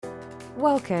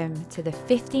Welcome to the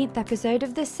 15th episode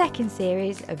of the second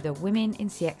series of the Women in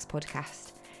CX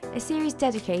podcast, a series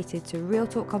dedicated to real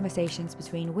talk conversations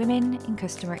between women in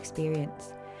customer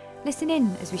experience. Listen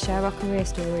in as we share our career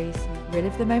stories,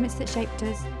 relive the moments that shaped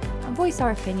us, and voice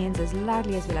our opinions as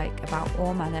loudly as we like about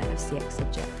all manner of CX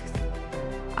subjects.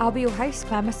 I'll be your host,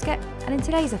 Claire Muscat, and in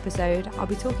today's episode, I'll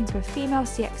be talking to a female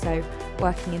CXO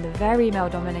working in the very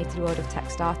male-dominated world of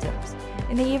tech startups,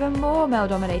 in the even more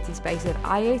male-dominated space of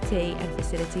IoT and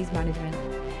facilities management.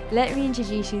 Let me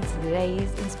introduce you to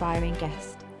today's inspiring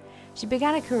guest. She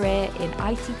began a career in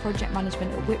IT project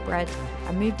management at Whitbread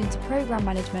and moved into program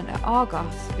management at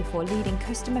Argos before leading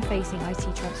customer-facing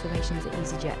IT transformations at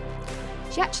EasyJet.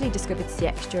 She actually discovered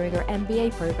CX during her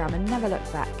MBA program and never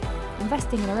looked back,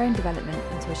 investing in her own development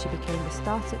until she became the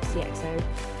startup CXO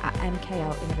at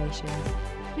MKL Innovations.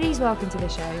 Please welcome to the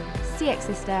show, CX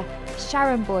sister,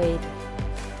 Sharon Boyd.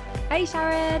 Hey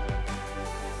Sharon!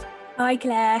 Hi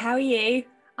Claire, how are you?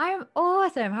 I'm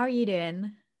awesome, how are you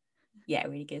doing? Yeah,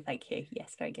 really good, thank you.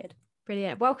 Yes, very good.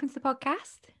 Brilliant. Welcome to the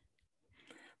podcast.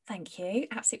 Thank you,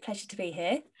 absolute pleasure to be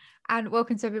here. And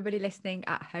welcome to everybody listening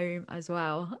at home as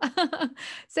well.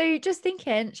 So just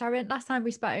thinking, Sharon, last time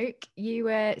we spoke, you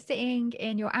were sitting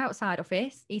in your outside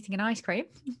office eating an ice cream.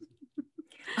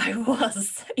 I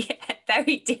was, yeah,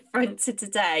 very different to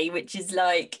today, which is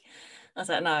like, I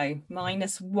don't know,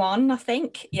 -1, I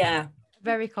think. Yeah.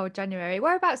 Very cold January.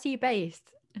 Whereabouts are you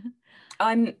based?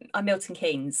 I'm Milton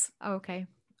Keynes. Oh, okay.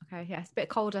 Okay, yeah, it's a bit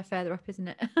colder further up, isn't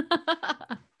it?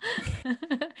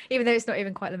 Even though it's not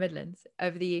even quite the Midlands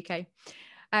over the UK.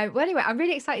 Well, anyway, I'm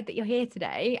really excited that you're here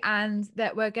today and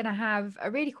that we're going to have a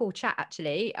really cool chat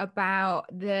actually about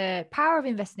the power of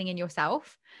investing in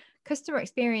yourself, customer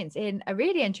experience in a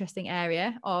really interesting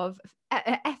area of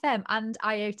FM and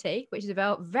IoT, which is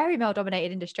a very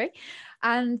male-dominated industry,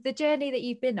 and the journey that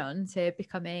you've been on to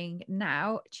becoming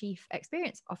now Chief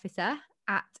Experience Officer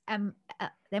at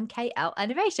MKL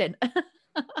Innovation.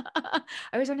 I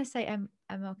always want to say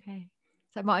MLK.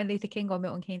 So Martin Luther King or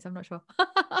Milton Keynes, I'm not sure.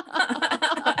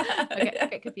 I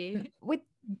get confused. With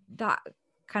that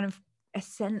kind of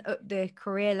ascent up the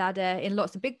career ladder in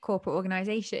lots of big corporate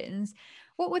organizations,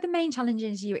 what were the main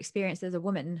challenges you experienced as a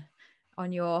woman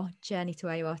on your journey to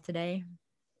where you are today?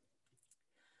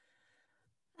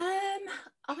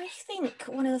 I think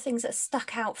one of the things that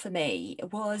stuck out for me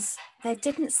was there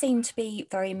didn't seem to be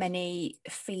very many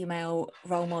female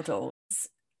role models.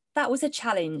 That was a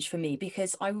challenge for me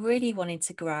because I really wanted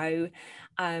to grow.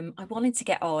 I wanted to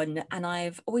get on, and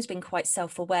I've always been quite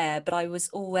self-aware, but I was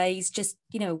always just,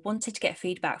 wanted to get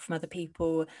feedback from other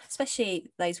people,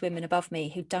 especially those women above me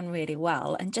who'd done really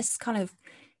well, and just kind of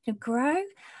grow.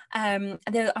 And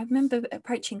then I remember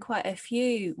approaching quite a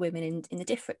few women in the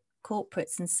different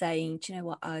corporates and saying, do you know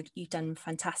what, you've done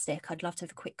fantastic. I'd love to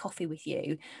have a quick coffee with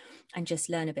you and just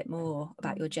learn a bit more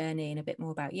about your journey and a bit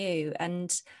more about you.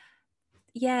 And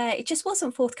yeah, it just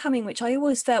wasn't forthcoming, which I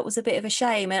always felt was a bit of a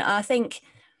shame. And I think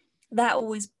that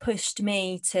always pushed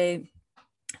me to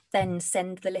then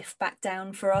send the lift back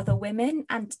down for other women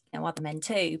and other men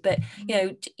too. But,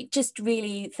 just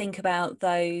really think about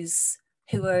those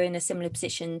who are in a similar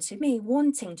position to me,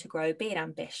 wanting to grow, being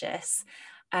ambitious,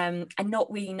 and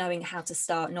not really knowing how to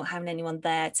start, not having anyone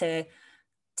there to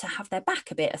have their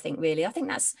back a bit. I think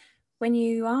that's when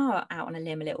you are out on a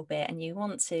limb a little bit and you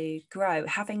want to grow,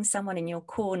 having someone in your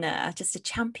corner just to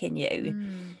champion you,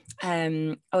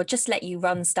 or just let you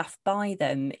run stuff by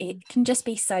them, it can just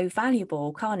be so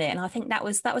valuable, can't it? And I think that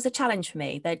was a challenge for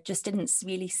me. There just didn't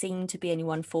really seem to be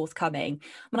anyone forthcoming.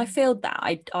 When I feel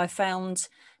that, I found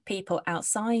people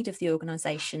outside of the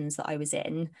organisations that I was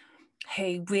in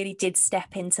who really did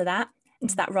step into that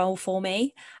role for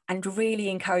me and really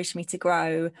encouraged me to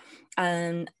grow.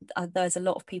 And there's a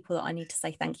lot of people that I need to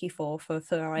say thank you for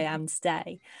where I am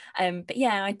today. But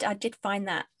yeah, I did find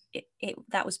that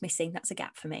that was missing. That's a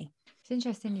gap for me. It's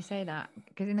interesting you say that,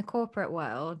 because in the corporate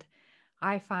world,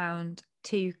 I found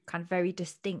two kind of very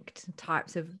distinct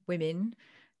types of women.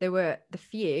 There were the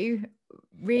few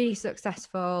really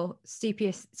successful,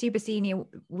 super senior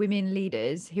women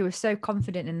leaders who were so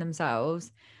confident in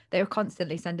themselves. They were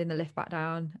constantly sending the lift back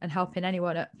down and helping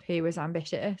anyone up who was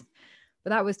ambitious. But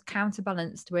that was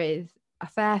counterbalanced with a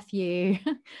fair few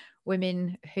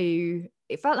women who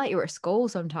it felt like you were at school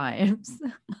sometimes.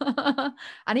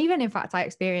 And even, in fact, I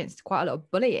experienced quite a lot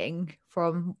of bullying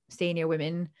from senior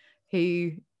women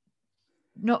who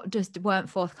not just weren't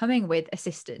forthcoming with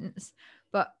assistance,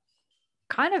 but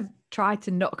kind of tried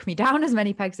to knock me down as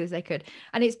many pegs as they could.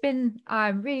 And it's been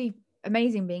really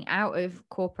amazing being out of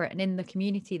corporate and in the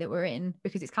community that we're in,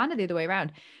 because it's kind of the other way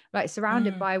around, like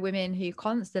surrounded by women who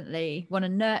constantly want to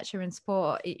nurture and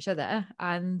support each other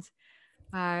and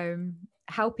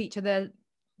help each other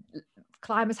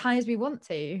climb as high as we want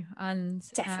to. And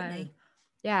Definitely.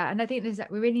 and I think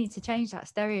we really need to change that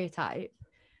stereotype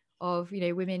of, you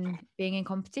know, women being in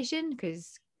competition,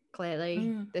 because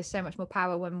clearly there's so much more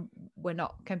power when we're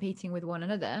not competing with one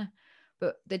another.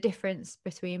 But the difference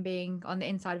between being on the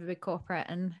inside of a big corporate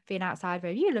and being outside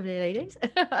with you lovely ladies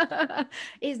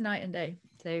is night and day.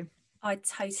 So I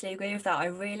totally agree with that.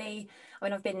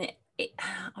 I've been,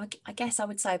 I guess I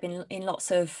would say I've been in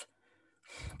lots of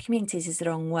communities is the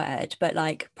wrong word, but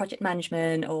like project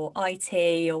management or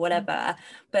IT or whatever.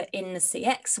 But in the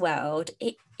CX world,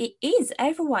 it is,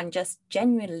 everyone just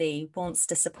genuinely wants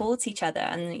to support each other.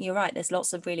 And you're right, there's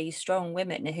lots of really strong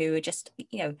women who are just,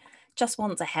 you know, just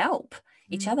want to help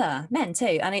each other, men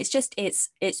too. And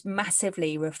it's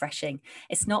massively refreshing.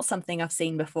 It's not something I've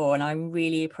seen before, and I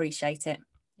really appreciate it.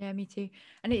 yeah, me too.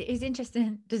 And it is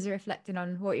interesting, just reflecting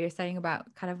on what you were saying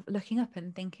about kind of looking up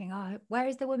and thinking, oh, where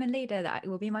is the woman leader that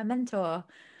will be my mentor?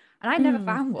 And I never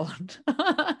found one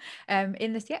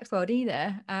in the CX world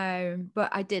either. But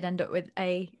I did end up with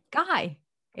a guy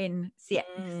in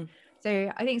CX.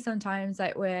 So I think sometimes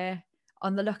like we're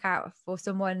on the lookout for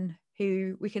someone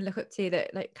who we can look up to,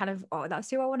 that like kind of, oh,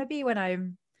 that's who I want to be when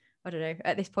I'm, I don't know,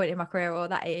 at this point in my career or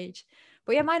that age.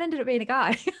 But yeah, mine ended up being a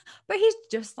guy, but he's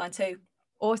just Mine too.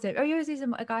 awesome. Oh, yours is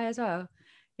a guy as well.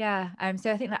 Yeah.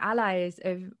 So I think the allies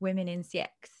of women in CX,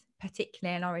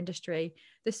 particularly in our industry,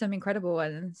 there's some incredible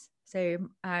ones. So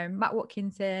Matt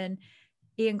Watkinson,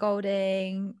 Ian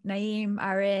Golding, Naeem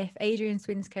Arif, Adrian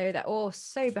Swinscoe, they're all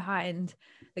so behind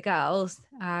the girls.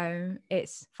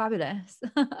 It's fabulous.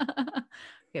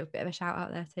 Give a bit of a shout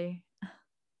out there too.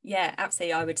 Yeah,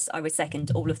 absolutely. I would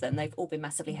second all of them. They've all been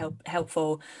massively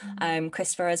helpful.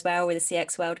 Christopher as well with the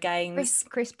CX World Games.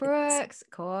 Chris Brooks, of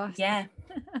course. Yeah.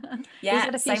 Yeah, he's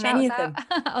had a few so many of them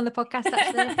on the podcast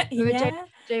actually. Yeah.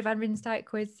 Joe Van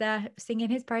Rinstijk was singing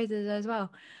his praises as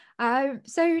well.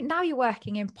 So now you're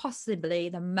working in possibly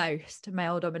the most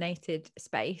male-dominated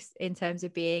space in terms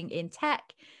of being in tech,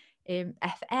 in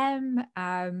FM,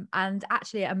 and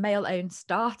actually a male-owned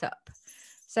startup.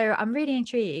 So I'm really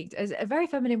intrigued, as a very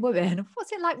feminine woman,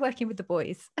 what's it like working with the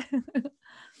boys?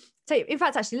 So in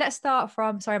fact, actually, let's start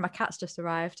from, sorry, my cat's just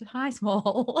arrived. Hi,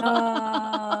 Small.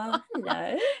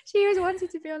 Hello. She always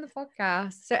wanted to be on the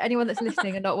podcast. So anyone that's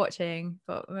listening and not watching,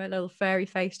 but my little furry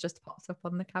face just popped up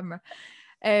on the camera.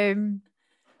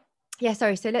 Yeah,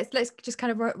 sorry. So let's just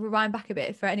kind of rewind back a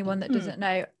bit for anyone that doesn't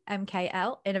know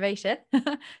MKL Innovation.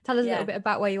 Tell us a little bit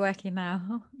about where you're working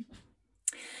now.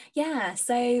 Yeah,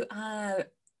 so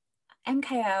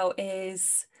MKL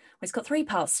is, well, it's got three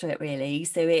parts to it really.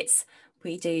 So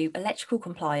we do electrical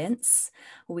compliance,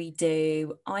 we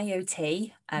do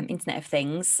IoT, Internet of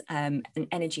Things, and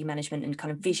energy management and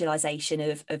kind of visualization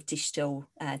of digital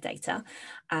data.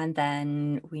 And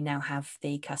then we now have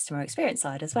the customer experience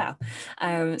side as well.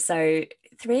 So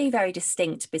three very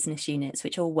distinct business units,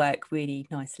 which all work really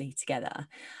nicely together.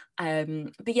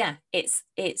 But yeah,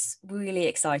 it's really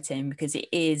exciting because it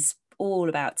is all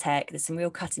about tech. There's some real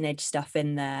cutting edge stuff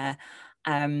in there.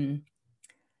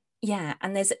 Yeah,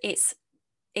 and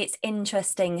it's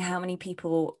interesting how many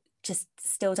people just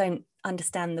still don't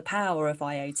understand the power of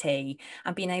IoT,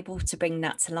 and being able to bring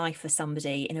that to life for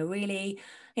somebody in a really,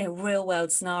 you know, real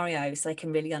world scenario so they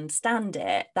can really understand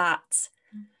it.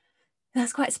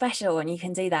 That's quite special, and you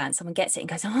can do that and someone gets it and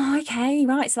goes, oh, okay,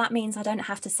 right, so that means I don't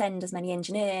have to send as many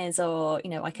engineers, or, you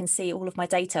know, I can see all of my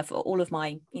data for all of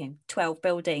my, you know, 12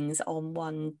 buildings on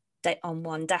one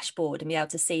dashboard and be able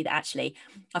to see that actually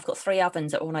I've got 3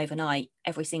 ovens that are on overnight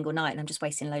every single night and I'm just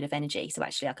wasting a load of energy, so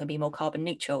actually I can be more carbon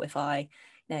neutral if I,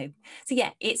 you know. So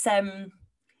yeah, it's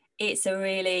a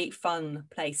really fun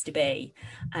place to be.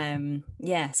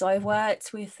 Yeah, so I've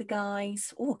worked with the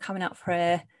guys coming up for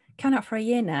a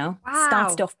year now. Wow.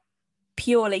 Started off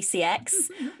purely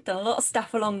CX, done a lot of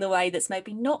stuff along the way that's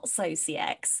maybe not so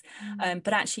CX,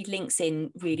 but actually links in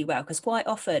really well, because quite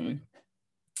often,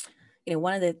 you know,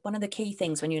 one of the key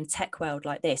things when you're in a tech world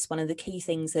like this, one of the key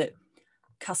things that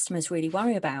customers really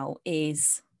worry about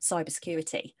is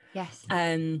cybersecurity. Yes.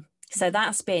 So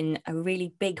that's been a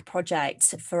really big project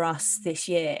for us this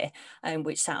year,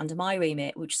 which sat under my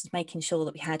remit, which was making sure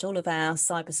that we had all of our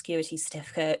cybersecurity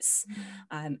certificates.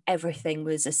 Everything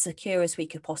was as secure as we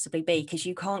could possibly be, because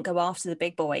you can't go after the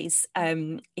big boys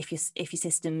if your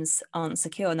systems aren't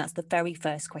secure, and that's the very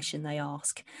first question they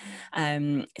ask.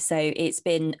 So it's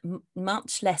been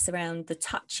much less around the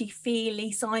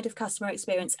touchy-feely side of customer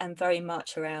experience and very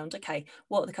much around, okay,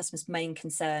 what are the customer's main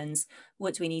concerns?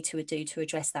 What do we need to do to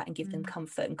address that and give them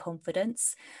comfort and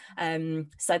confidence?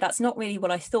 So that's not really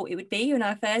what I thought it would be when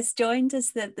I first joined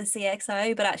as the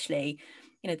CXO, but actually,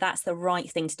 that's the right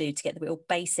thing to do, to get the real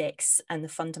basics and the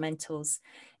fundamentals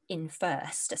in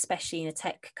first, especially in a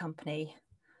tech company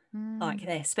like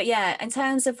this. But yeah, in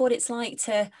terms of what it's like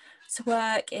to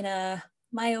work in a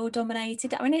male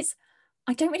dominated,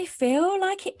 I don't really feel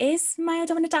like it is male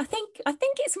dominated. I think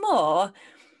it's more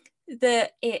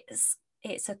that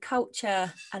it's a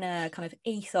culture and a kind of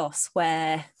ethos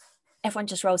where everyone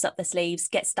just rolls up their sleeves,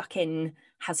 gets stuck in,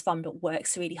 has fun, but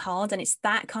works really hard. And it's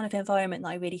that kind of environment that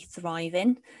I really thrive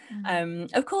in.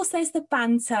 Of course, there's the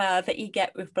banter that you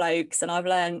get with blokes, and I've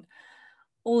learned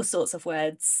all sorts of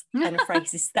words and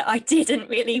phrases that I didn't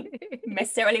really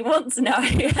necessarily want to know.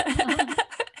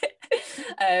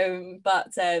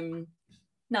 But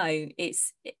no,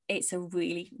 it's a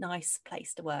really nice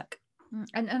place to work.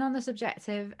 And on the subject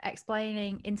of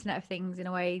explaining Internet of Things in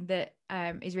a way that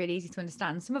is really easy to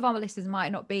understand, some of our listeners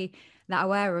might not be that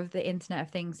aware of the Internet of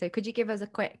Things. So could you give us a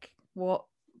quick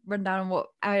rundown on what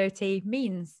IoT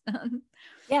means?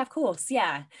 Yeah, of course.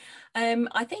 Yeah.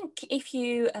 I think if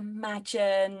you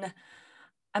imagine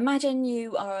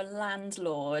you are a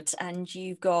landlord and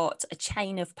you've got a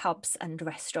chain of pubs and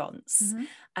restaurants.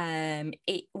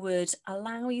 It would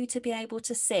allow you to be able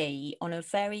to see on a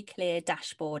very clear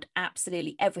dashboard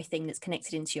absolutely everything that's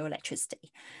connected into your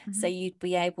electricity. So you'd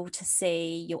be able to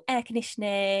see your air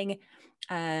conditioning,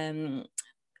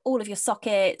 all of your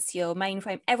sockets, your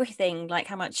mainframe, everything, like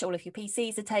how much all of your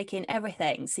PCs are taking,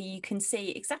 everything. So you can see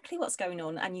exactly what's going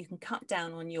on, and you can cut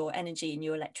down on your energy and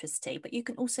your electricity, but you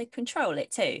can also control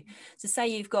it too. So say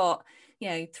you've got,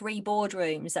 3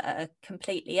 boardrooms that are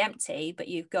completely empty, but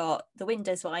you've got the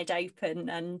windows wide open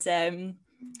and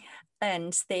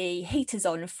the heater's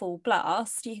on full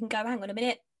blast, you can go, hang on a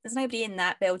minute, there's nobody in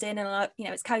that building, and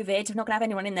it's COVID, I'm not gonna have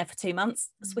anyone in there for 2 months,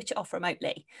 switch it off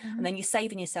remotely. And then you're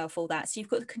saving yourself all that. So you've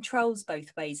got the controls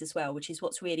both ways as well, which is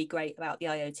what's really great about the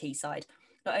IoT side.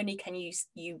 Not only can you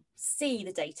see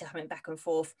the data coming back and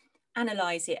forth,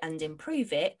 analyze it and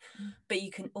improve it, but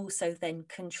you can also then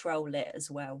control it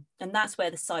as well. And that's where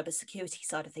the cybersecurity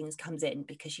side of things comes in,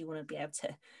 because you want to be able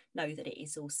to know that it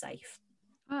is all safe.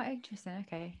 Oh, interesting.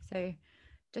 Okay, so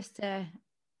just to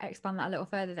expand that a little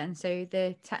further then, so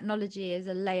the technology is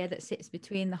a layer that sits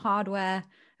between the hardware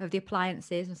of the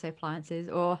appliances,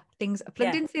 or things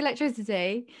plugged into the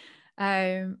electricity,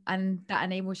 and that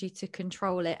enables you to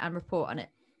control it and report on it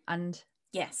and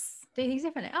do things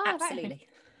differently. Absolutely. Right.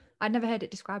 I'd never heard it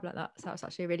described like that, so that's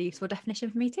actually a really useful definition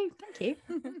for me too. Thank you.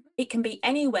 It can be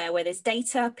anywhere where there's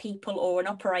data, people, or an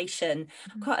operation.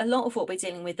 Quite a lot of what we're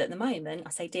dealing with at the moment,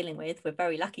 I say dealing with, we're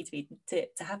very lucky to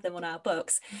have them on our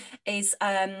books, is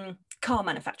car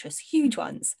manufacturers, huge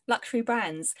ones, luxury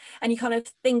brands. And you kind of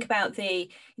think about the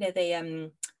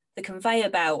conveyor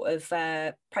belt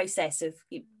of process of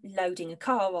loading a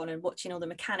car on and watching all the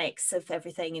mechanics of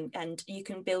everything, and you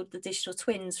can build the digital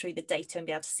twins through the data and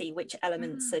be able to see which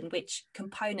elements and which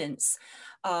components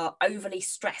are overly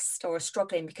stressed or are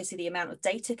struggling because of the amount of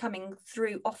data coming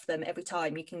through off them every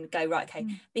time. You can go, right, okay,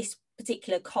 this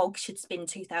particular cog should spin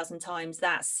 2,000 times,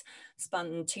 that's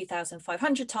spun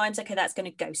 2,500 times, okay, that's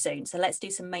going to go soon, so let's do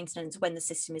some maintenance when the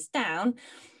system is down,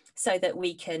 so that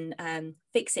we can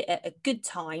fix it at a good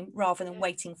time rather than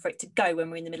waiting for it to go when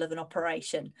we're in the middle of an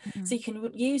operation. So you can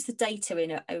use the data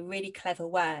in a really clever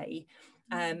way,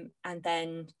 and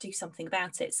then do something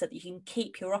about it so that you can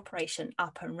keep your operation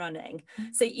up and running.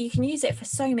 So you can use it for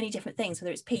so many different things,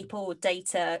 whether it's people,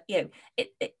 data,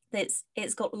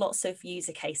 it's got lots of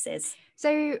user cases.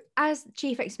 So as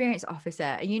Chief Experience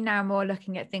Officer, are you now more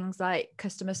looking at things like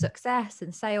customer success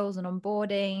and sales and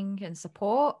onboarding and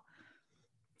support?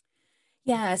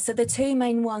 Yeah, so the 2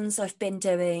 main ones I've been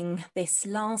doing this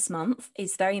last month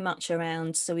is very much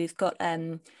around, so we've got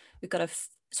a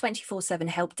 24/7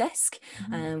 help desk,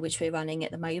 which we're running at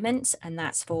the moment, and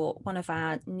that's for one of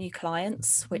our new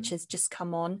clients, which has just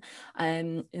come on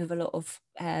with a lot of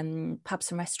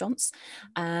pubs and restaurants.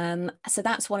 So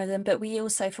that's one of them, but we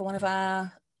also, for one of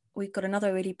our we've got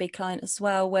another really big client as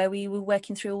well, where we were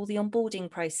working through all the onboarding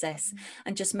process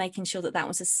and just making sure that that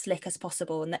was as slick as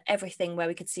possible, and that everything where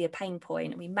we could see a pain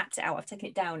point, and we mapped it out. I've taken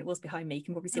it down, it was behind me, you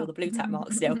can probably see all the blue tap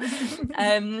marks still.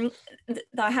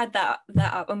 I had that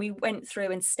up, and we went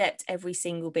through and stepped every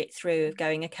single bit through of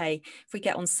going, okay, if we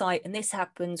get on site and this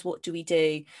happens, what do we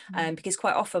do? Because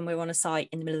quite often we're on a site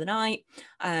in the middle of the night,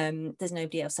 there's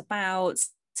nobody else about,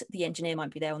 the engineer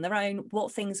might be there on their own,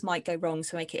 what things might go wrong,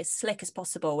 so make it as slick as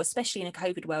possible, especially in a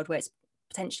COVID world where it's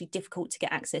potentially difficult to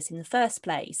get access in the first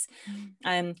place.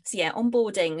 So yeah,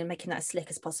 onboarding and making that as slick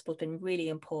as possible has been really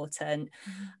important.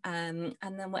 And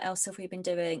then what else have we been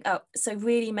doing? So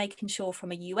really making sure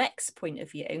from a UX point of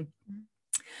view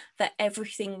that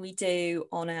everything we do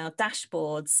on our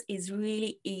dashboards is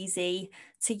really easy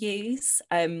to use.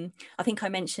 I think I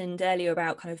mentioned earlier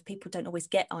about kind of people don't always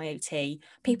get IoT.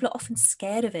 People are often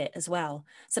scared of it as well.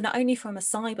 So not only from a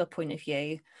cyber point of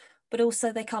view, but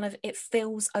also it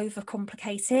feels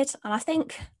overcomplicated. And I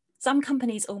think some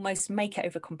companies almost make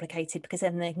it overcomplicated because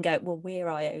then they can go, well, we're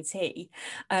IoT.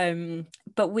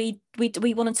 But we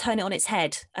want to turn it on its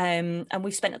head. And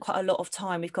we've spent quite a lot of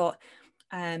time. We've got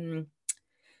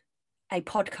a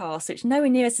podcast which nowhere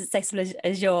near as successful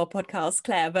as your podcast,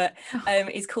 Claire, but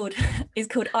is called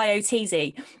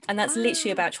IoTeasy, and that's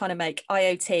literally about trying to make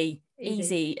IoT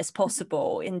easy as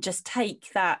possible and just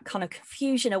take that kind of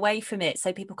confusion away from it,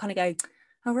 so people kind of go,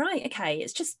 all right, okay,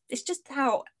 it's just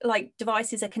how like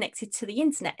devices are connected to the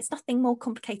internet. It's nothing more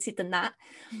complicated than that.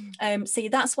 So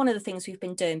that's one of the things we've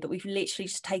been doing, but we've literally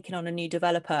just taken on a new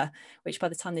developer, which by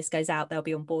the time this goes out, they'll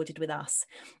be onboarded with us.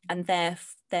 And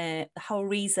the whole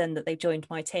reason that they've joined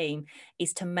my team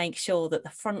is to make sure that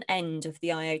the front end of the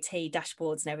IoT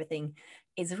dashboards and everything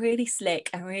is really slick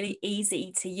and really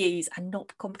easy to use and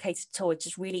not complicated at all,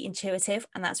 just really intuitive.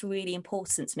 And that's really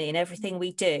important to me in everything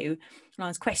we do. And I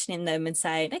was questioning them and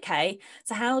saying, okay,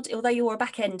 so although you're a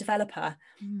back-end developer,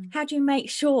 how do you make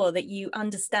sure that you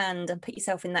understand and put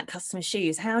yourself in that customer's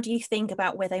shoes? How do you think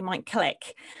about where they might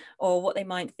click or what they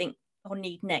might think or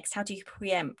need next? How do you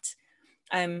preempt?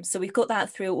 So we've got that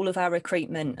through all of our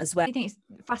recruitment as well. I think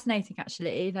it's fascinating,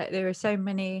 actually, that there are so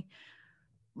many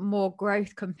more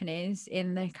growth companies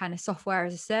in the kind of software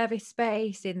as a service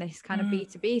space, in this kind of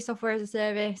B2B software as a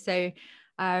service. So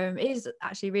it is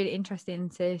actually really interesting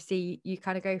to see you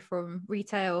kind of go from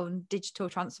retail and digital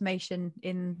transformation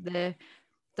in the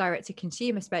direct to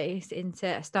consumer space into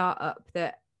a startup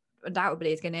that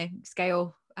undoubtedly is going to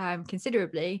scale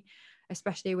considerably,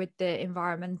 especially with the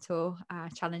environmental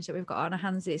challenge that we've got on our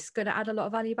hands. It's going to add a lot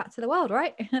of value back to the world,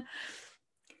 right?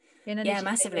 Yeah,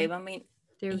 massively.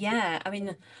 I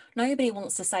mean, nobody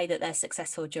wants to say that they're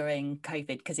successful during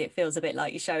COVID because it feels a bit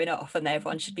like you're showing off and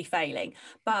everyone should be failing.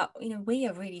 But, we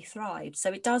have really thrived.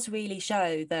 So it does really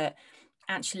show that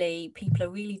actually people are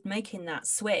really making that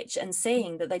switch and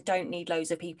seeing that they don't need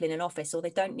loads of people in an office, or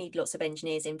they don't need lots of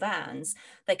engineers in vans.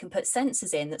 They can put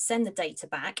sensors in that send the data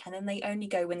back, and then they only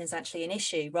go when there's actually an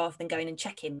issue rather than going and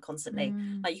checking constantly.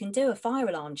 Like you can do a fire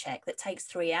alarm check that takes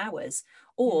 3 hours,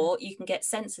 or you can get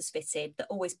sensors fitted that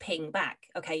always ping back,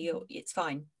 okay, it's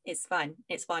fine, and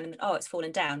then, oh, it's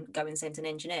fallen down, go and send an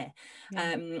engineer.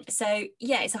 So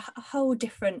yeah, it's a whole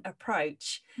different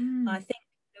approach. I think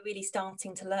really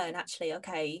starting to learn, actually,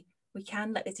 okay, we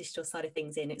can let the digital side of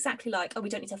things in, exactly like, oh, we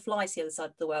don't need to fly to the other side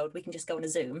of the world, we can just go on a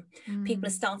Zoom. People are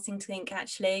starting to think,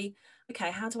 actually, okay,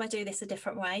 how do I do this a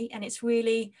different way? And it's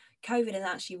really, COVID has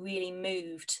actually really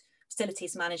moved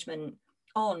facilities management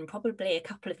on probably a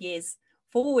couple of years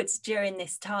forwards during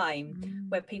this time,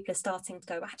 where people are starting to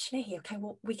go, actually, okay,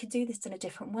 well, we could do this in a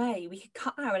different way, we could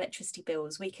cut our electricity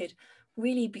bills, we could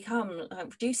really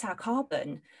reduce our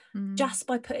carbon just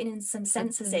by putting in some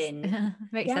sensors in.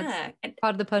 Makes sense.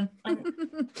 Part of the pun.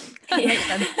 Makes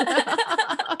sense.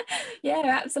 Yeah,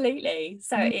 absolutely.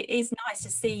 So it is nice to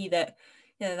see that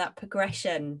that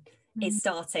progression is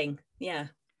starting. Yeah,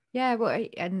 well,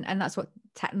 and that's what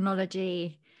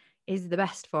technology is the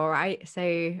best for, right?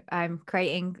 So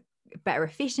creating better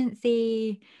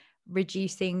efficiency,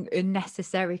 reducing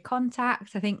unnecessary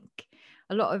contact. I think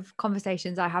a lot of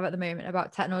conversations I have at the moment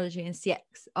about technology and CX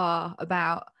are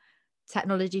about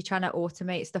technology trying to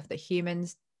automate stuff that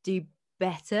humans do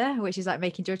better, which is like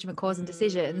making judgment calls and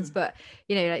decisions. But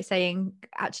like saying,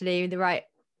 actually, the right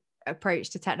approach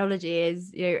to technology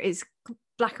is, it's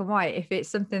black and white. If it's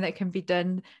something that can be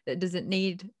done that doesn't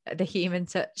need the human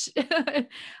touch and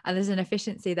there's an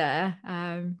efficiency there,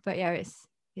 but yeah,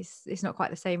 it's not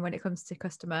quite the same when it comes to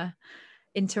customer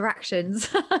interactions.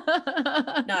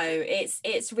 No,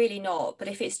 it's really not. But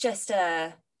if it's just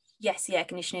yes, the air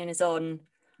conditioning is on,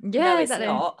 no, it's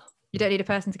not, You don't need a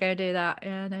person to go do that.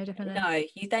 Yeah, no, definitely. No,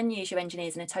 you then use your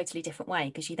engineers in a totally different way,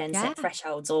 because you then Yeah. set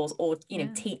thresholds or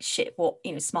teach shit what,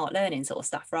 smart learning sort of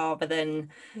stuff, rather than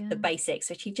the basics,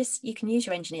 which you can use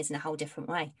your engineers in a whole different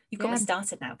way. You've got me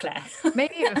started now, Claire.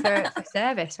 Maybe even for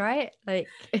service, right? Like,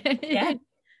 yeah.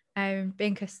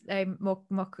 Being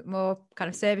more kind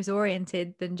of service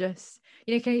oriented than just,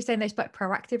 can you say those like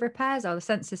proactive repairs, or the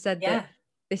sensor said that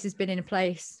this has been in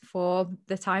place for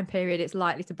the time period it's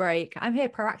likely to break. I'm here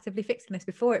proactively fixing this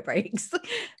before it breaks.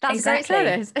 That's exactly. A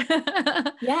great service.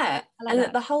 Yeah.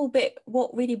 And the whole bit,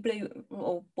 what really blew,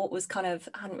 or what was kind of,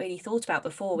 I hadn't really thought about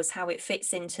before, was how it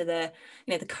fits into the,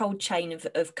 the cold chain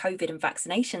of COVID and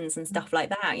vaccinations and stuff like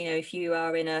that. If you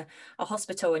are in a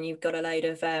hospital and you've got a load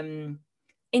of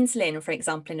insulin, for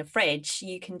example, in a fridge,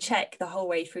 you can check the whole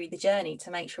way through the journey to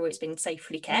make sure it's been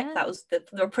safely kept. That was the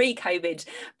pre-COVID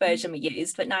version we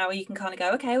used, but now you can kind of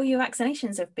go, okay, all your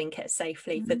vaccinations have been kept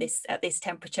safely for this at this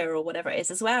temperature or whatever it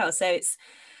is as well. So it's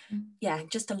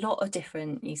just a lot of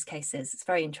different use cases. It's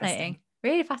very interesting.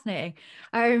 Really fascinating.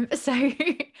 So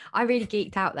I really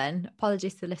geeked out then.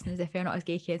 Apologies to the listeners if you're not as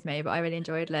geeky as me, but I really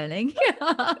enjoyed learning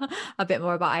a bit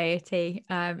more about IoT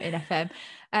in FM.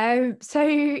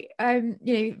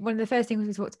 One of the first things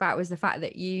we talked about was the fact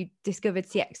that you discovered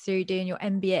CX through doing your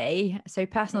MBA. So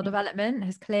personal development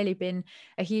has clearly been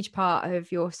a huge part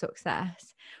of your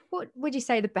success. What would you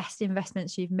say the best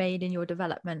investments you've made in your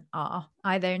development are,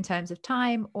 either in terms of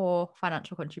time or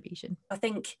financial contribution? I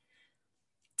think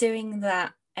doing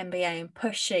that MBA and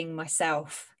pushing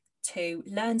myself to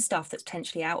learn stuff that's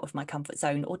potentially out of my comfort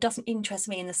zone or doesn't interest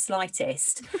me in the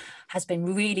slightest has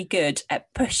been really good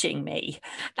at pushing me.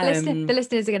 The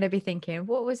listeners are going to be thinking,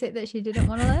 what was it that she didn't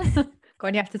want to learn? Go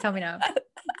on, you have to tell me now.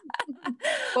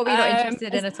 What were you not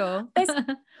interested in at all?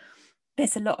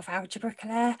 There's a lot of algebra,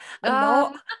 Claire. A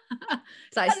lot.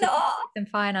 It's like statistics and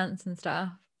finance and stuff.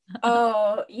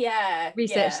 Oh yeah,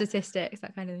 research statistics,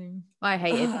 that kind of thing. I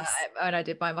hated that when I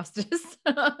did my masters.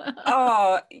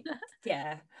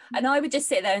 And I would just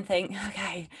sit there and think,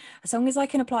 okay, as long as I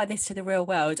can apply this to the real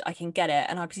world, I can get it.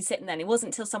 And I'd be sitting there, and it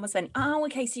wasn't until someone said, oh,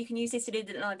 okay, so you can use this to do it,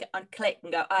 and I'd click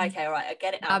and go, okay, all right, I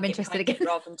get it now. I'm interested again,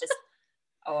 rather than just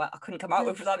I couldn't come up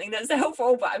with something that's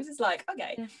helpful, but I was just like,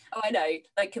 okay, I know,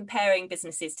 like comparing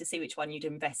businesses to see which one you'd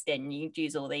invest in, you'd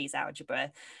use all these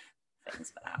algebra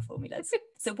things for that formulas.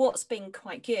 So what's been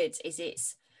quite good is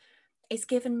it's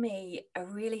given me a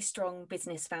really strong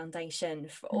business foundation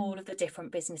for all of the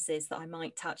different businesses that I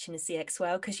might touch in the CX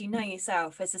world, because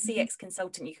yourself as a CX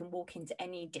consultant, you can walk into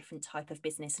any different type of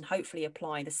business and hopefully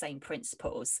apply the same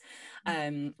principles,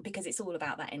 because it's all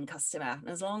about that end customer. And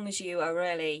as long as you are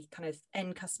really kind of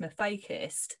end customer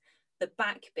focused, the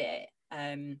back bit,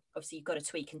 obviously you've got to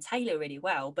tweak and tailor really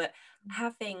well, but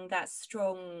having that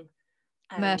strong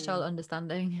commercial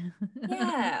understanding.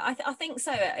 I think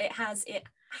so. It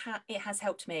has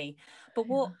helped me. But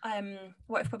what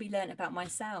I've probably learned about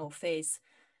myself is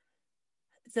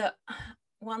that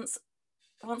once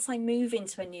I move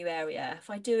into a new area, if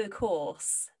I do a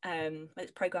course, whether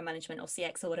it's program management or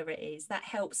CX or whatever it is, that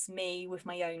helps me with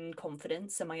my own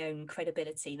confidence and my own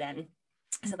credibility then.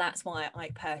 So that's why I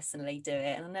personally do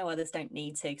it. And I know others don't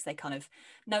need to, because they kind of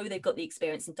know they've got the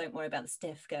experience and don't worry about the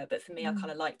certificate. But for me, I kind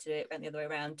of like to do it the other way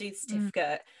around, do the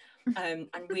certificate and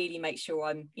really make sure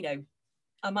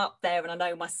I'm up there and I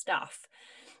know my stuff.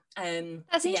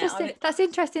 That's interesting. That's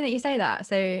interesting that you say that.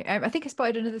 So I think I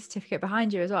spotted another certificate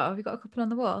behind you as well. Have you got a couple on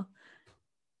the wall?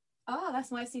 Oh,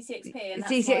 that's my CCXP, and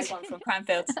that's my one from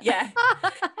Cranfield. Yeah.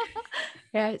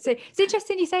 Yeah. So it's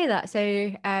interesting you say that.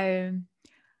 So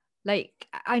like,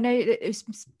 I know that it's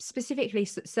specifically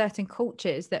certain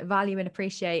cultures that value and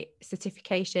appreciate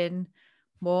certification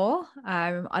more.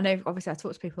 I know obviously I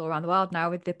talk to people around the world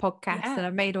now with the podcast, and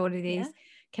I've made all of these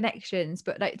connections,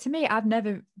 but like, to me, I've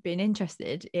never been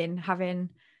interested in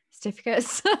having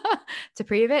certificates to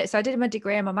prove it. So I did my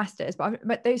degree and my master's,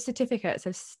 but those certificates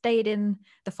have stayed in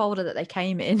the folder that they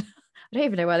came in. I don't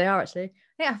even know where they are actually.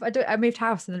 Yeah, I moved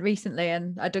house recently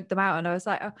and I dug them out, and I was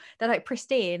like, oh, they're like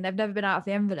pristine. They've never been out of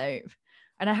the envelope.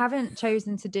 And I haven't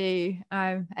chosen to do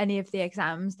any of the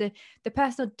exams. The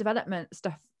personal development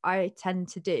stuff I tend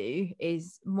to do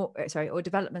is more, or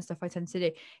development stuff I tend to do,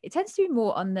 it tends to be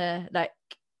more on the like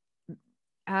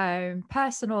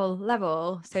personal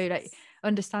level. So like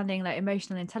understanding like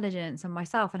emotional intelligence and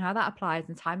myself and how that applies,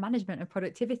 and time management and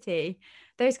productivity,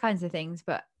 those kinds of things.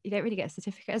 But you don't really get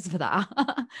certificates for that.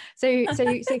 So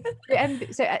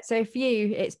for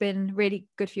you, it's been really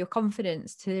good for your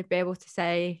confidence to be able to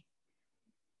say,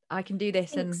 I can do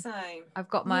this, and I've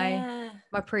got my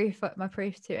proof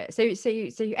to it. So your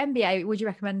MBA, would you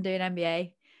recommend doing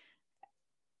MBA?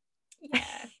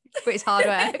 but it's hard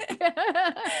work.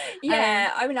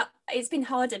 Yeah, I mean, it's been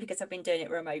harder because I've been doing it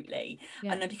remotely,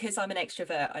 Yeah. and then because I'm an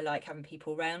extrovert, I like having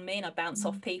people around me, and I bounce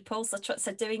off people. So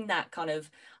doing that kind of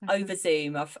over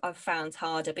Zoom, I've found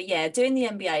harder. But yeah, doing the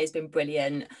MBA has been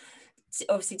brilliant.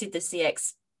 Obviously, did the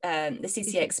the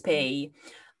CCXP.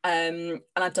 And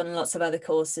I've done lots of other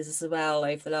courses as well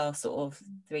over the last sort of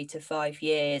 3 to 5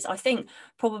 years. I think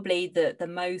probably the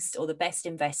most or the best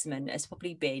investment has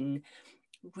probably been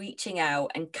reaching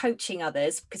out and coaching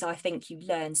others, because I think you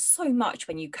learn so much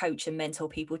when you coach and mentor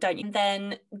people, don't you? And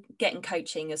then getting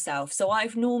coaching yourself. So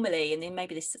I've normally, and then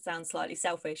maybe this sounds slightly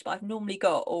selfish, but I've normally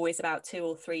got always about 2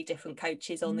 or 3 different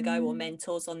coaches on the go, or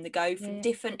mentors on the go from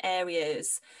different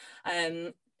areas.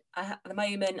 At the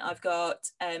moment I've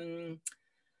got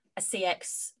a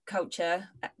CX coach,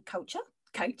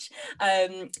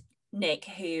 Nick,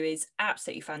 who is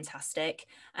absolutely fantastic,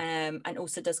 and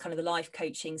also does kind of the life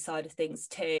coaching side of things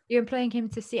too. You're employing him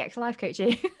to CX life coach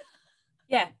you?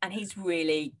 Yeah, and he's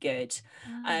really good.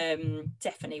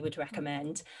 Definitely would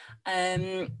recommend.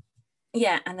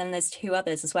 Yeah, and then there's 2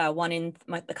 others as well, one in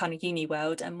the kind of uni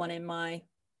world and one in my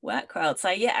work world. So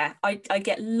yeah, I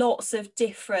get lots of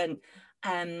different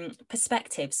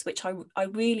perspectives, which I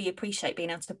really appreciate,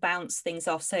 being able to bounce things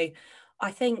off. So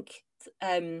I think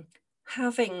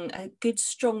having a good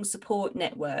strong support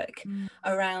network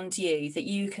around you that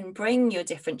you can bring your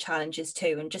different challenges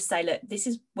to, and just say, look, this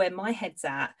is where my head's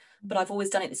at, but I've always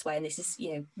done it this way, and this is,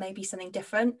 you know, maybe something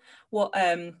different. What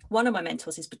one of my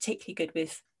mentors is particularly good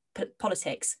with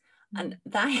politics, and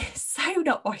that is so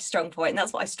not my strong point, and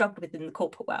that's what I struggled with in the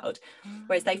corporate world,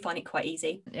 whereas they find it quite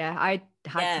easy. Yeah, I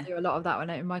had to do a lot of that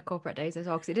in my corporate days as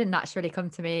well, because it didn't naturally come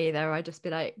to me either. I'd just be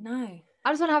like, no,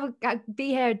 I just want to be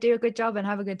here, do a good job and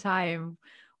have a good time.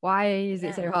 Why is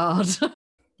it so hard? So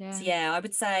yeah, I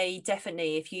would say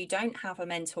definitely, if you don't have a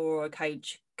mentor or a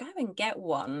coach, go and get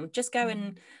one. Just go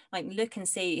and like look and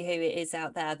see who it is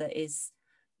out there that is,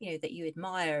 you know, that you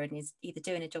admire and is either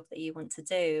doing a job that you want to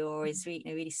do, or is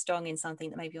really strong in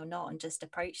something that maybe you're not, and just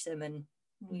approach them and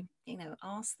you know,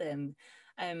 ask them.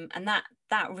 And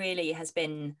that really has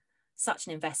been such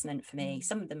an investment for me.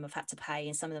 Some of them I've had to pay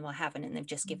and some of them I haven't, and they've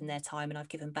just given their time and I've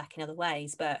given back in other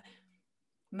ways, but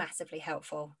massively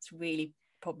helpful. It's really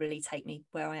probably take me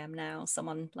where I am now,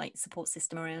 someone like support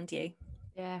system around you.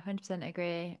 Yeah, 100%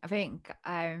 agree. I think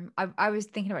I was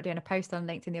thinking about doing a post on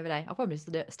LinkedIn the other day. I'll probably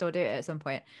still do it at some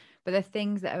point. But the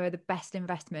things that are the best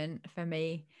investment for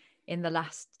me in the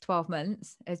last 12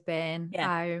 months has been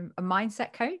a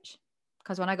mindset coach.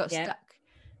 Because when I got stuck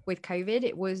with COVID,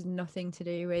 it was nothing to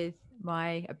do with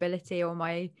my ability or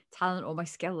my talent or my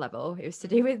skill level. It was to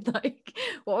do with like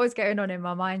what was going on in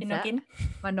my mindset.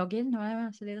 My noggin, my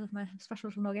special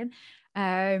little noggin.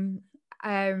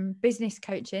 Business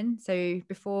coaching. So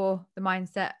before the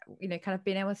mindset, you know, kind of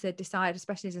being able to decide,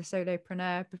 especially as a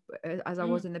solopreneur, as I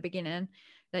was in the beginning,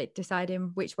 like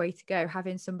deciding which way to go,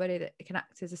 having somebody that can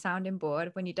act as a sounding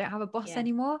board when you don't have a boss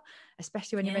anymore,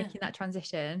 especially when you're making that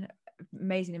transition.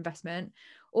 Amazing investment.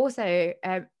 Also,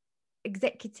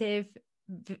 executive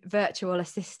virtual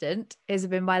assistant has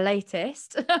been my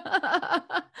latest.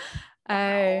 I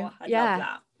love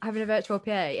that. Having a virtual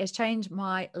PA has changed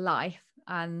my life.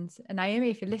 And Naomi,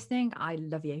 if you're listening, I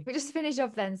love you. But just to finish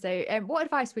off then, so what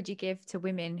advice would you give to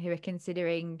women who are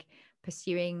considering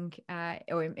pursuing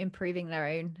or improving their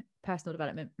own personal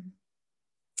development?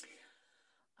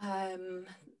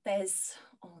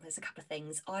 There's a couple of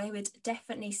things. I would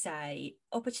definitely say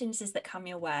opportunities that come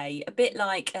your way, a bit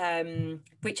like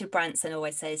Richard Branson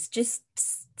always says, just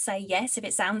say yes. If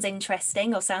it sounds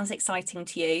interesting or sounds exciting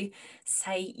to you,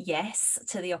 say yes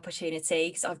to the opportunity,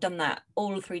 because I've done that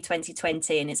all through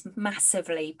 2020 and it's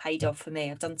massively paid off for me.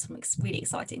 I've done some really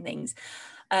exciting things.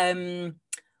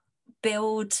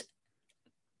 Build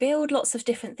lots of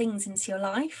different things into your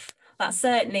life. That's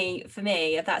certainly for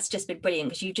me, that's just been brilliant,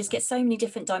 because you just get so many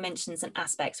different dimensions and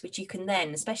aspects which you can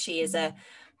then, especially as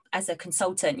a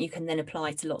consultant, you can then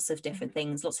apply to lots of different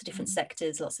things, lots of different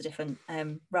sectors, lots of different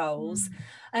roles.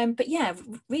 But yeah,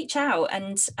 reach out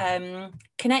and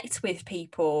connect with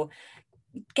people,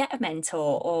 get a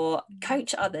mentor or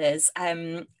coach others,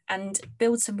 and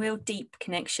build some real deep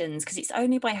connections, because it's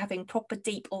only by having proper,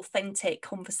 deep, authentic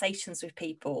conversations with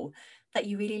people that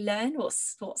you really learn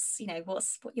what's what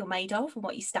you're made of and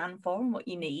what you stand for and what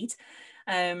you need.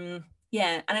 And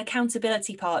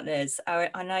accountability partners.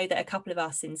 I know that a couple of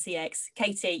us in CX,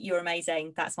 Katie, you're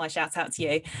amazing. That's my shout out to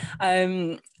you.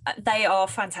 They are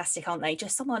fantastic, aren't they?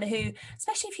 Just someone who,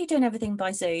 especially if you're doing everything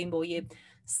by Zoom or you're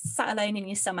sat alone in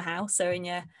your summer house or in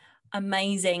your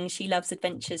amazing She Loves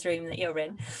Adventures room that you're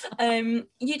in.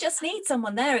 You just need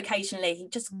someone there occasionally. He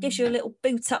just gives you a little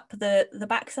boot up the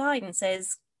backside and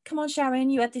says, come on, Sharon,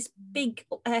 you had this big,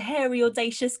 hairy,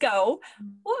 audacious goal.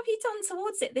 What have you done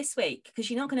towards it this week? Because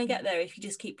you're not going to get there if you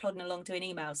just keep plodding along doing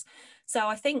emails. So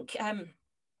I think,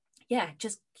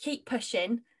 just keep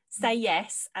pushing, say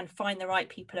yes, and find the right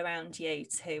people around you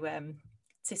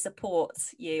to support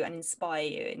you and inspire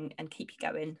you and keep you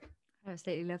going. I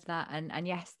absolutely love that. And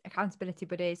yes, accountability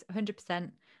buddies,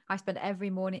 100%. I spend every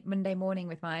Monday morning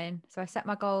with mine. So I set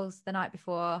my goals the night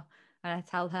before and I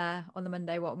tell her on the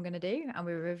Monday what I'm going to do. And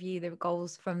we review the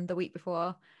goals from the week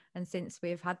before. And since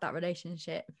we've had that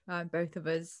relationship, both of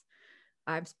us,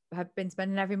 have been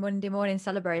spending every Monday morning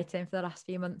celebrating for the last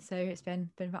few months. So it's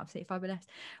been absolutely fabulous.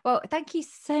 Well, thank you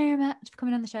so much for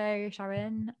coming on the show,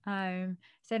 Sharon.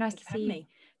 So nice to see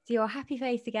your happy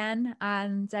face again,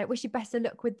 and wish you best of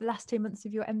luck with the last 2 months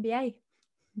of your MBA.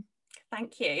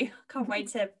 Thank you. Can't wait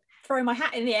to throw my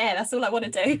hat in the air. That's all I want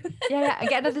to do. Yeah, and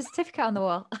get another certificate on the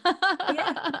wall.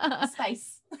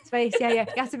 Space. Yeah. You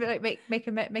have to make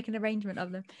an arrangement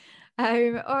of them.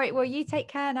 All right, well, you take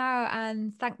care now,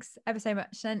 and thanks ever so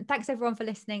much, and thanks everyone for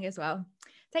listening as well.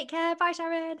 Take care. Bye,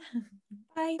 Sharon.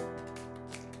 Bye.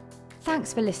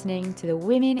 Thanks for listening to the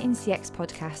Women in CX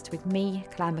podcast with me,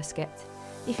 Claire Muscat.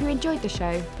 If you enjoyed the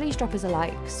show, please drop us a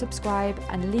like, subscribe,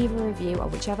 and leave a review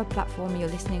on whichever platform you're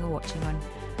listening or watching on.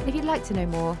 And if you'd like to know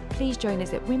more, please join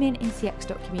us at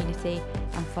womenincx.community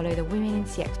and follow the Women in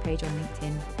CX page on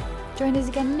LinkedIn. Join us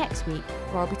again next week,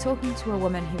 where I'll be talking to a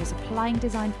woman who is applying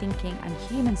design thinking and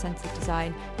human-centered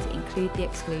design to include the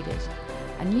excluded,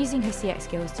 and using her CX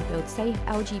skills to build safe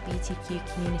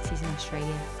LGBTQ communities in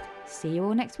Australia. See you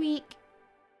all next week.